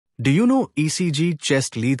Do you know ECG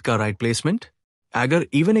chest lead का right placement? अगर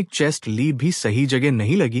even एक चेस्ट लीड भी सही जगह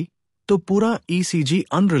नहीं लगी तो पूरा ECG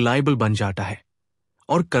अनरिलायबल बन जाता है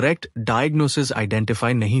और करेक्ट डायग्नोसिस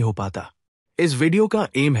आइडेंटिफाई नहीं हो पाता। इस वीडियो का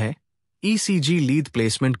एम है ECG लीड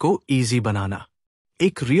प्लेसमेंट को इजी बनाना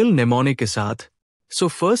एक रियल नेमोनिक के साथ। So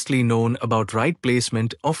firstly known about right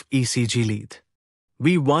placement of ECG lead.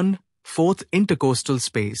 V1 fourth intercostal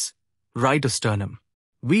space, right of sternum.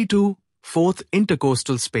 V2 fourth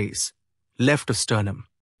intercostal space, left of sternum.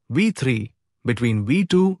 V3 between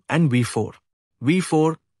V2 and V4.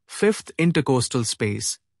 V4 fifth intercostal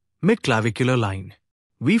space, mid-clavicular line.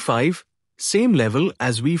 V5 same level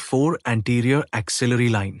as V4 anterior axillary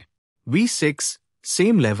line. V6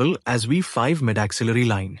 same level as V5 mid-axillary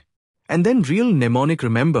line. And then real mnemonic.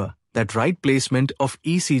 Remember that right placement of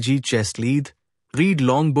ECG chest lead. Read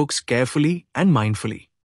long books carefully and mindfully.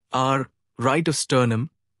 R. Right of sternum,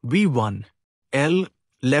 V1. L.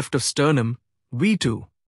 Left of sternum, V2.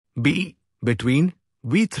 B. Between,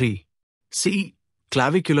 V3. C.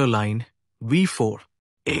 Clavicular line, V4.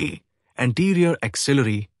 A. Anterior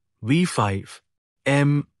axillary, V5.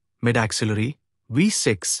 M. Mid-axillary,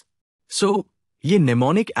 V6. So, ये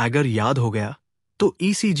mnemonic अगर याद हो गया तो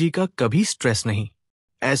ECG का कभी stress नहीं।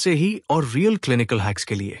 ऐसे ही और रियल क्लिनिकल हैक्स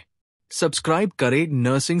के लिए सब्सक्राइब करें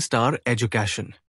नर्सिंग स्टार एजुकेशन।